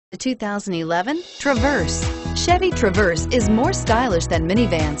The 2011 Traverse. Chevy Traverse is more stylish than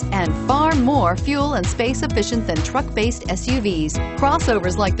minivans and far more fuel and space efficient than truck-based SUVs.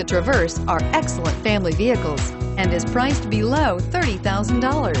 Crossovers like the Traverse are excellent family vehicles and is priced below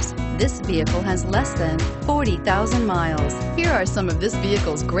 $30,000. This vehicle has less than 40,000 miles. Here are some of this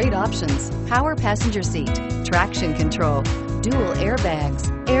vehicle's great options: power passenger seat, traction control, dual airbags,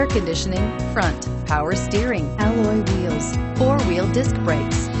 air conditioning, front, power steering, alloy wheels, four-wheel disc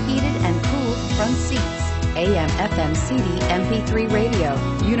brakes, heated and cooled front seats, AM/FM CD MP3 radio,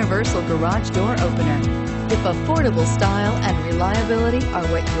 universal garage door opener. If affordable style and reliability are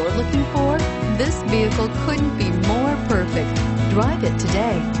what you're looking for, this vehicle couldn't be more perfect. Drive it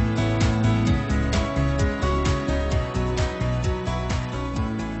today.